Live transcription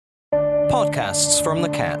Podcasts from the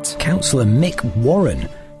Cat. Councillor Mick Warren,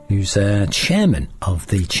 who's chairman of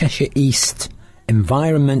the Cheshire East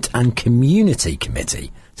Environment and Community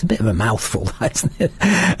Committee. It's a bit of a mouthful, isn't it?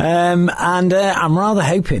 I'm rather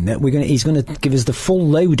hoping that he's going to give us the full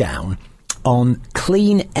lowdown on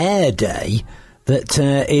Clean Air Day that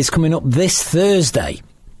is coming up this Thursday.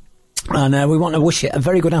 And we want to wish it a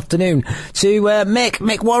very good afternoon to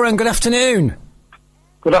Mick Warren. Good afternoon.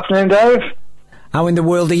 Good afternoon, Dave. How in the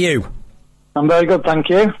world are you? I'm very good, thank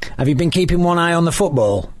you. Have you been keeping one eye on the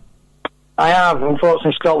football? I have.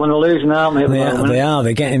 Unfortunately, Scotland are losing, aren't they, at the moment? They are.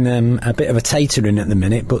 They're getting a bit of a tatering at the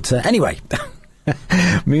minute. But anyway,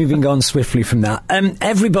 moving on swiftly from that.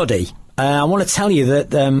 Everybody, I want to tell you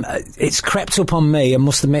that it's crept up on me. I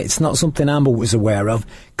must admit, it's not something Amber was aware of.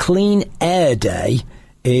 Clean Air Day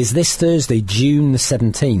is this Thursday, June the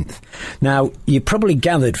 17th. Now, you probably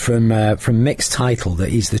gathered from Mick's title that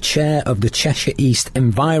he's the chair of the Cheshire East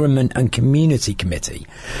Environment and Community Committee.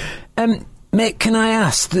 Mick, can I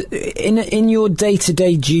ask, in your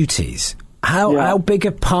day-to-day duties, how big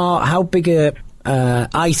a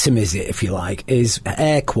item is it, if you like, is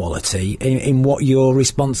air quality in what you're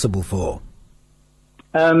responsible for?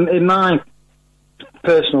 In my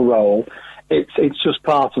personal role, it's just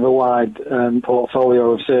part of a wide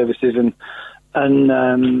portfolio of services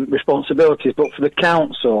and responsibilities. But for the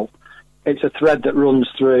council, it's a thread that runs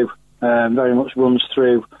through, very much runs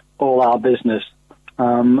through all our business.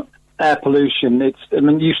 Air pollution.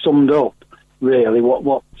 You summed up really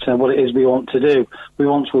what it is we want to do. We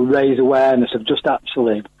want to raise awareness of just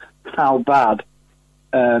actually how bad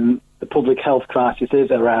the public health crisis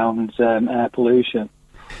is around air pollution.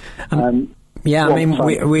 Yeah, I mean,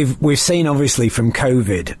 we've seen obviously from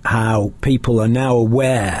COVID how people are now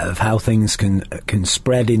aware of how things can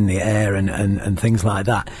spread in the air and things like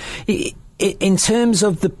that. In terms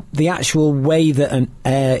of the actual way that an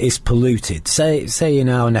air is polluted, say in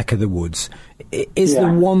our neck of the woods, is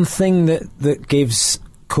there one thing that gives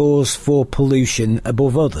cause for pollution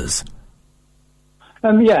above others?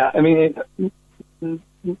 I mean,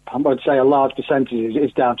 I would say a large percentage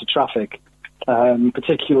is down to traffic,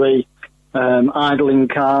 particularly idling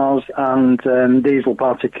cars and diesel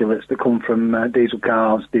particulates that come from diesel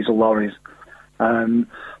cars, diesel lorries.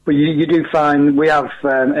 But you do find we have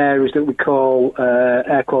areas that we call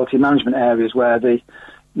air quality management areas where the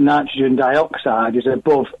nitrogen dioxide is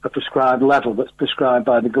above a prescribed level that's prescribed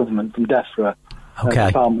by the government from DEFRA.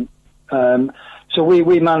 Okay. So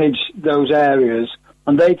we manage those areas,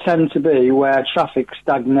 and they tend to be where traffic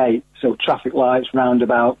stagnates, so traffic lights,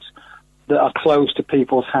 roundabouts that are close to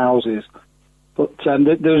people's houses. But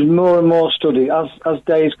there's more and more studies, as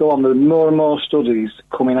days go on, there are more and more studies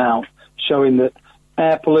coming out showing that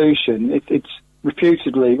air pollution, it's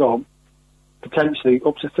reputedly, or potentially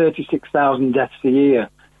up to 36,000 deaths a year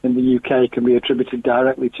in the UK can be attributed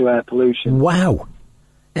directly to air pollution. Wow.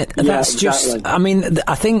 That's just, I mean,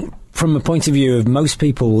 I think from a point of view of most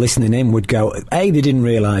people listening in would go, A, they didn't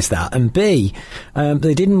realise that, and B,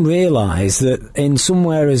 they didn't realise that in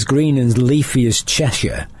somewhere as green and leafy as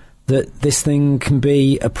Cheshire, that this thing can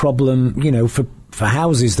be a problem, for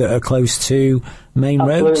houses that are close to main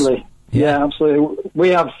roads. Absolutely. Yeah, absolutely. We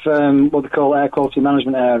have what they call air quality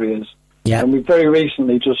management areas. Yeah. And we've very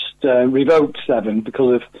recently just revoked 7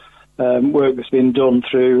 because of work that's been done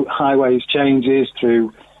through highways changes,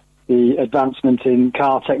 through the advancement in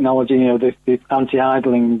car technology, the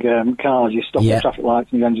anti-idling cars. You stop the traffic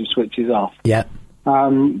lights and your engine switches off. Yeah.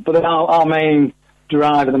 But our main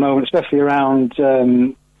drive at the moment, especially around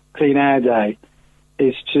Clean Air Day,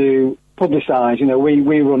 is to publicise.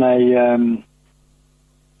 We run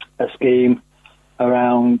a scheme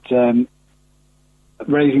around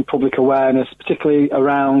raising public awareness, particularly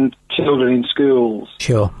around children in schools.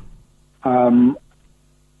 Sure.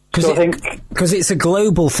 Because it's a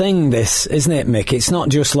global thing, this, isn't it, Mick? It's not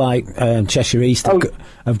just like Cheshire East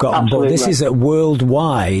have got on board. This is a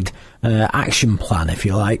worldwide action plan, if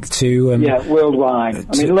you like, to... worldwide.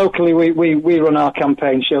 I mean, locally we run our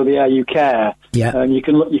campaign, Show the Air You Care. Yeah. And you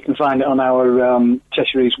can find it on our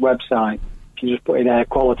Cheshire East website. If you just put in air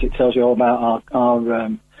quality, it tells you all about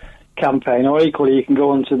our campaign. Or equally, you can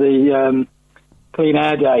go onto the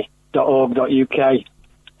cleanairday.org.uk.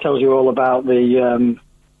 Tells you all about the...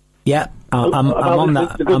 I'm on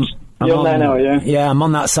that. I'm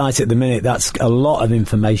on that site at the minute. That's a lot of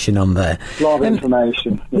information on there. A lot of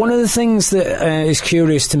information. Yeah. One of the things that is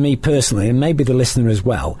curious to me personally, and maybe the listener as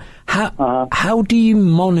well, how do you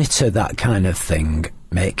monitor that kind of thing,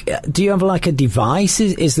 Mick? Do you have like a device?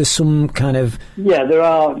 Is there some kind of... Yeah, there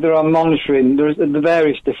are monitoring. There's the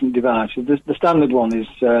various different devices. The standard one is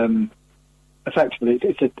effectively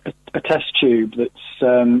it's a test tube that's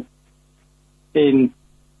in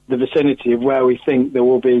the vicinity of where we think there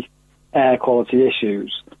will be air quality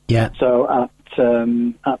issues. Yeah. So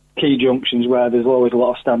at key junctions where there's always a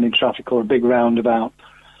lot of standing traffic or a big roundabout,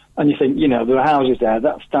 and you think, there are houses there,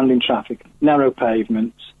 that's standing traffic, narrow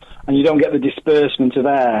pavements, and you don't get the disbursement of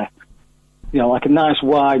air. Like a nice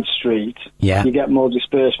wide street, you get more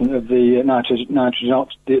disbursement of the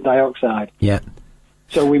nitrogen dioxide. Yeah.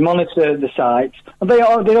 So we monitor the sites, and they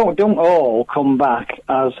don't all come back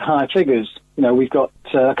as high figures. We've got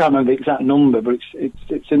I can't remember the exact number, but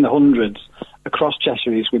it's in the hundreds across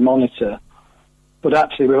Cheshire East we monitor. But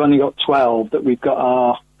actually, we've only got 12 that we've got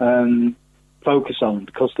our focus on,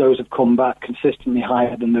 because those have come back consistently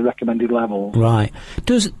higher than the recommended level. Right.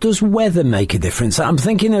 Does weather make a difference? I'm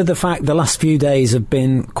thinking of the fact the last few days have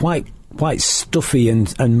been quite stuffy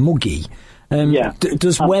and muggy.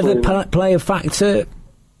 Does absolutely. Weather play a factor?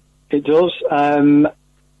 It does.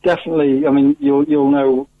 Definitely. I mean, you'll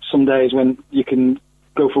know some days when you can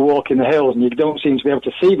go for a walk in the hills and you don't seem to be able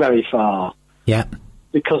to see very far. Yeah.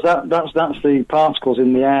 Because that's the particles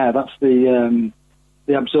in the air. That's the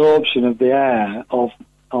absorption of the air of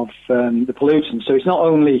the pollutants. So it's not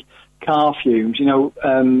only car fumes.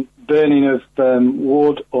 Burning of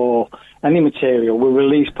wood or any material will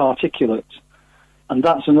release particulates, and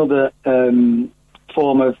that's another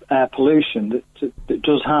form of air pollution that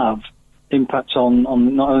does have impacts on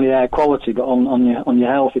not only air quality but on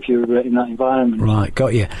your health if you're in that environment. Right,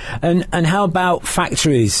 got you. And how about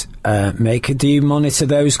factories, Mick? Do you monitor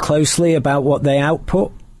those closely about what they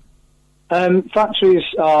output? Factories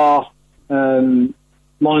are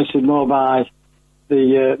monitored more by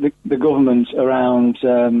the government around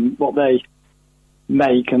what they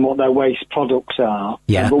make and what their waste products are.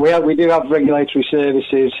 Yeah. But we do have regulatory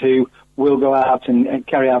services who will go out and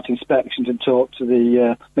carry out inspections and talk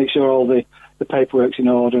to make sure all the paperwork's in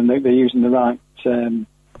order and they're using the right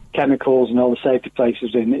chemicals and all the safety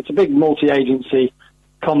places in. It's a big multi-agency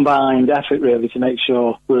combined effort, really, to make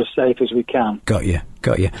sure we're as safe as we can. Got you.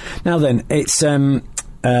 Now then, it's Show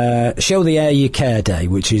the Air You Care Day,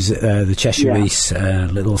 which is the Cheshire East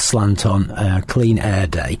little slant on Clean Air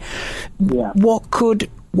Day. Yeah. What could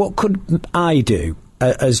I do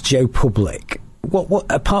as Joe Public? What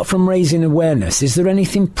apart from raising awareness, is there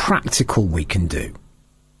anything practical we can do?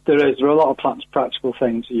 There are a lot of practical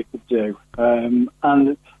things that you could do,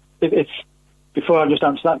 and if before I just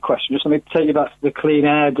answer that question, just let me take you back to the Clean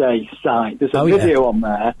Air Day site. There's a video on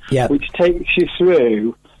there which takes you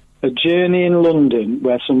through a journey in London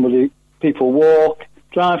where people walk,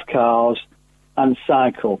 drive cars, and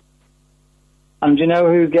cycle. And do you know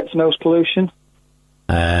who gets most pollution?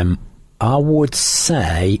 I would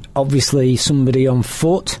say, obviously, somebody on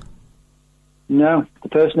foot. No, the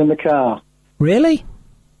person in the car. Really?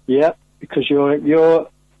 Yeah, because your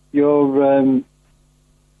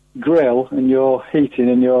grill and your heating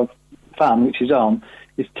and your fan, which is on,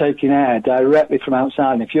 is taking air directly from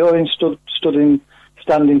outside. And if you're stood in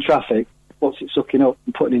standing traffic, what's it sucking up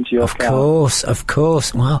and putting into your car? Of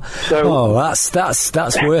course. Wow. So,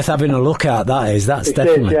 that's worth having a look at. That's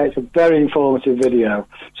definitely. It's a very informative video.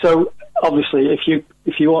 So obviously,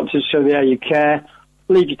 if you want to show the air you care,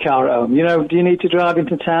 leave your car at home. Do you need to drive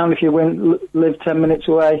into town if you live 10 minutes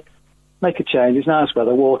away? Make a change. It's nice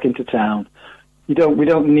weather. Walk into town. We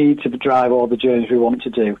don't need to drive all the journeys we want to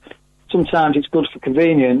do. Sometimes it's good for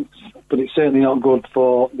convenience, but it's certainly not good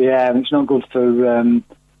for the air, and it's not good for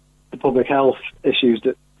the public health issues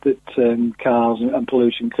that cars and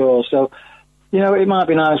pollution cause. So, it might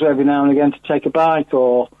be nice every now and again to take a bike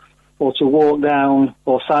or to walk down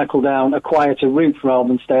or cycle down a quieter route rather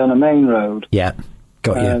than stay on a main road. Yeah,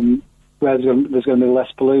 got you. Where there's going to be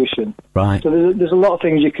less pollution. Right. So there's a lot of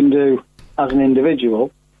things you can do as an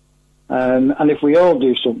individual. And if we all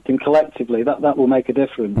do something collectively, that will make a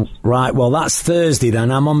difference. Right, well, that's Thursday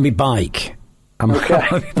then. I'm on my bike. I'm on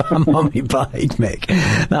my bike, Mick.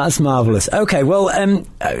 That's marvellous. Okay, well,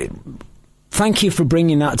 thank you for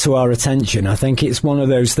bringing that to our attention. I think it's one of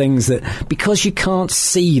those things that, because you can't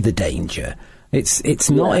see the danger, it's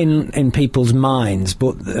not in people's minds,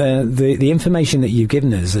 but the information that you've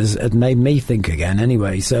given us has made me think again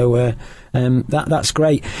anyway. So that's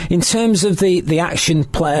great. In terms of the action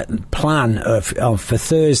plan for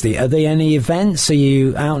Thursday, are there any events? Are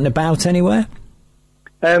you out and about anywhere?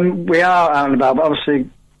 We are out and about, but obviously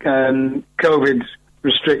COVID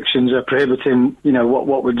restrictions are prohibiting,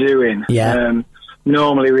 what we're doing. Yeah.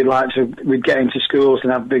 Normally we'd get into schools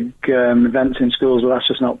and have big events in schools, but that's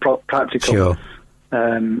just not practical. Sure.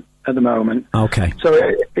 At the moment. Okay. So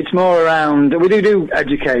it's more around, we do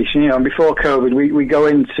education, and before COVID we go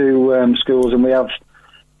into schools and we have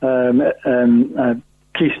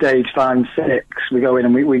Key Stage 5 and 6, we go in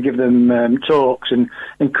and we give them talks and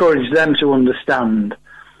encourage them to understand,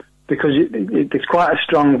 because it's quite a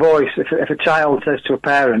strong voice. If a child says to a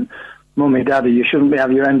parent, "Mummy, Daddy, you shouldn't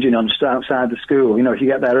have your engine on outside the school, you know, if you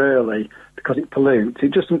get there early because it pollutes,"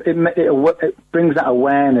 it brings that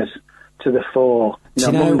awareness to the fore. You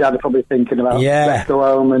know, Mum and Dad are probably thinking about, let's go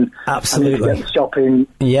home and absolutely I need to get shopping.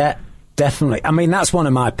 Yeah, definitely. I mean, that's one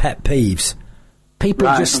of my pet peeves. People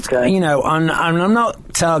you know, and I'm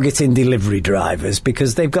not targeting delivery drivers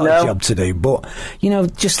because they've got a job to do, but, you know,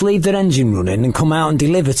 just leave their engine running and come out and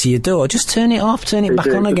deliver to your door. Just turn it off, turn it back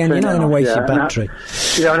on again. You're not going to waste your battery.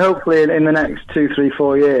 You know, and hopefully in the next 2, 3,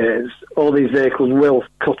 4 years, all these vehicles will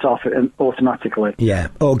cut off automatically. Yeah,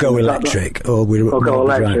 or go electric. Or go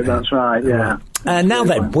electric, that's right, yeah. Now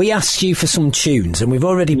then, we asked you for some tunes, and we've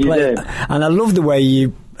already played. And I love the way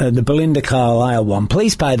you... the Belinda Carlisle one.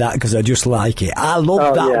 Please play that because I just like it. I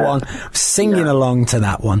love that one. Singing along to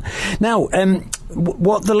that one. Now,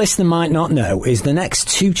 what the listener might not know is the next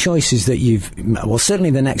two choices that certainly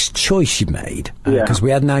the next choice you made, because we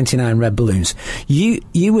had 99 Red Balloons.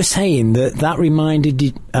 You were saying that reminded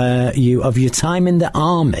you of your time in the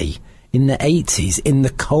army in the 80s in the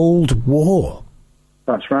Cold War.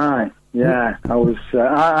 That's right. Yeah, I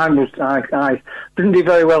didn't do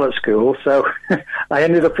very well at school, so I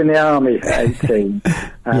ended up in the army at 18,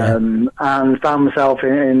 and found myself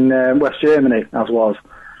in West Germany, as was,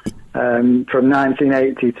 from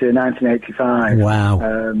 1980 to 1985. Wow.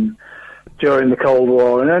 During the Cold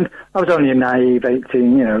War, and then I was only a naive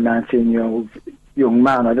 19-year-old young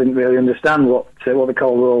man. I didn't really understand what the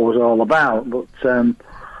Cold War was all about, but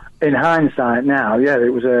in hindsight now,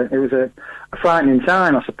 it was a frightening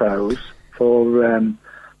time, I suppose, for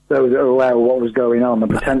those that are aware of what was going on, the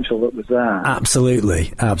potential that was there.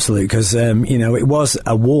 Absolutely, because it was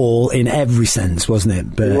a war in every sense, wasn't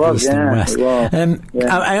it? But it was, East and West. It was.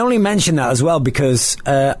 I only mention that as well because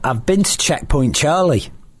I've been to Checkpoint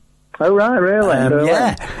Charlie. Oh, right, really?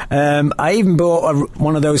 I even bought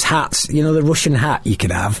one of those hats, you know, the Russian hat you could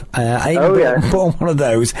have. I even bought one of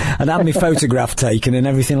those and had my photograph taken and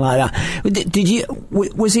everything like that. Did you?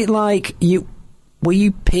 Was it like you? Were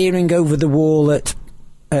you peering over the wall at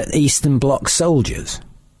Eastern Bloc soldiers?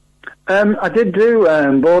 I did do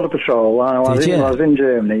border patrol while I was in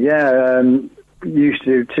Germany. Yeah, used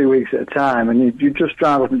to do 2 weeks at a time, and you just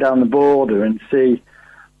drive up and down the border and see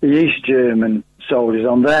the East German soldiers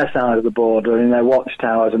on their side of the border in their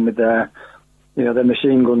watchtowers and with their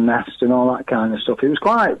machine gun nests and all that kind of stuff. It was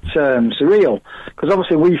quite surreal, because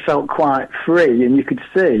obviously we felt quite free, and you could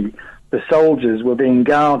see the soldiers were being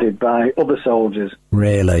guarded by other soldiers.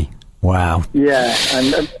 Really? Wow. Yeah,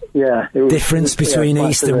 it was difference between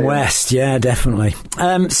East and West. Yeah, definitely.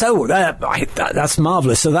 That's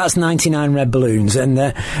marvellous. So that's 99 Red Balloons,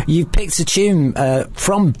 and you picked a tune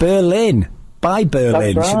from Berlin. By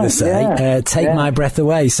Berlin, right, should I say. Take My Breath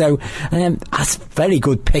Away. So that's very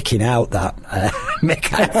good picking out, that,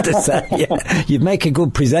 Mick, I have to say. Yeah. You'd make a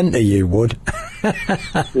good presenter, you would.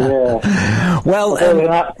 Yeah. Well,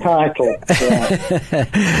 that title. Yeah.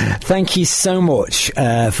 Thank you so much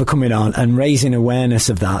for coming on and raising awareness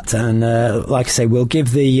of that. And like I say, we'll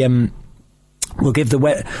give the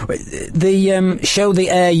show the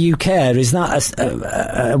Air You Care. Is that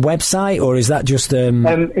a website, or is that just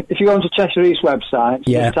if you go onto Cheshire East website,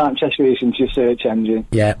 just type Cheshire East into your search engine,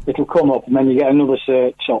 it'll come up, and then you get another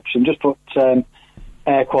search option. Just put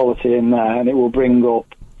air quality in there, and it will bring up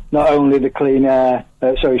not only the clean air,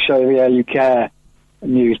 show the Air You Care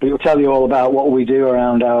news, but it will tell you all about what we do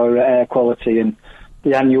around our air quality and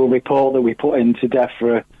the annual report that we put into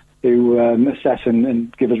DEFRA, who assess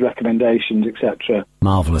and give us recommendations, etc.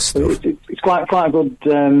 Marvellous stuff. It's quite a good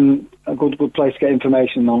place to get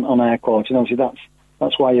information on air quality. And obviously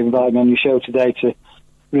that's why you invited me on your show today, to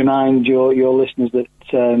remind your listeners that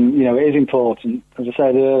it is important. As I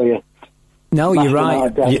said earlier. No, you're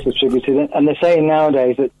right. Deaths attributed, and they're saying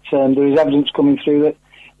nowadays that there is evidence coming through that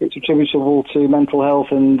it's attributable to mental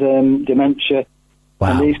health and dementia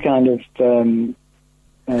and these kind of.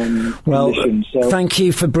 Thank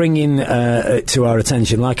you for bringing it to our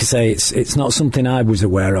attention. Like I say, it's not something I was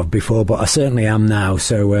aware of before, but I certainly am now.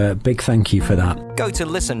 So big thank you for that. Go to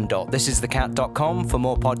listen.thisisthecat.com for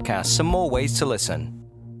more podcasts and more ways to listen.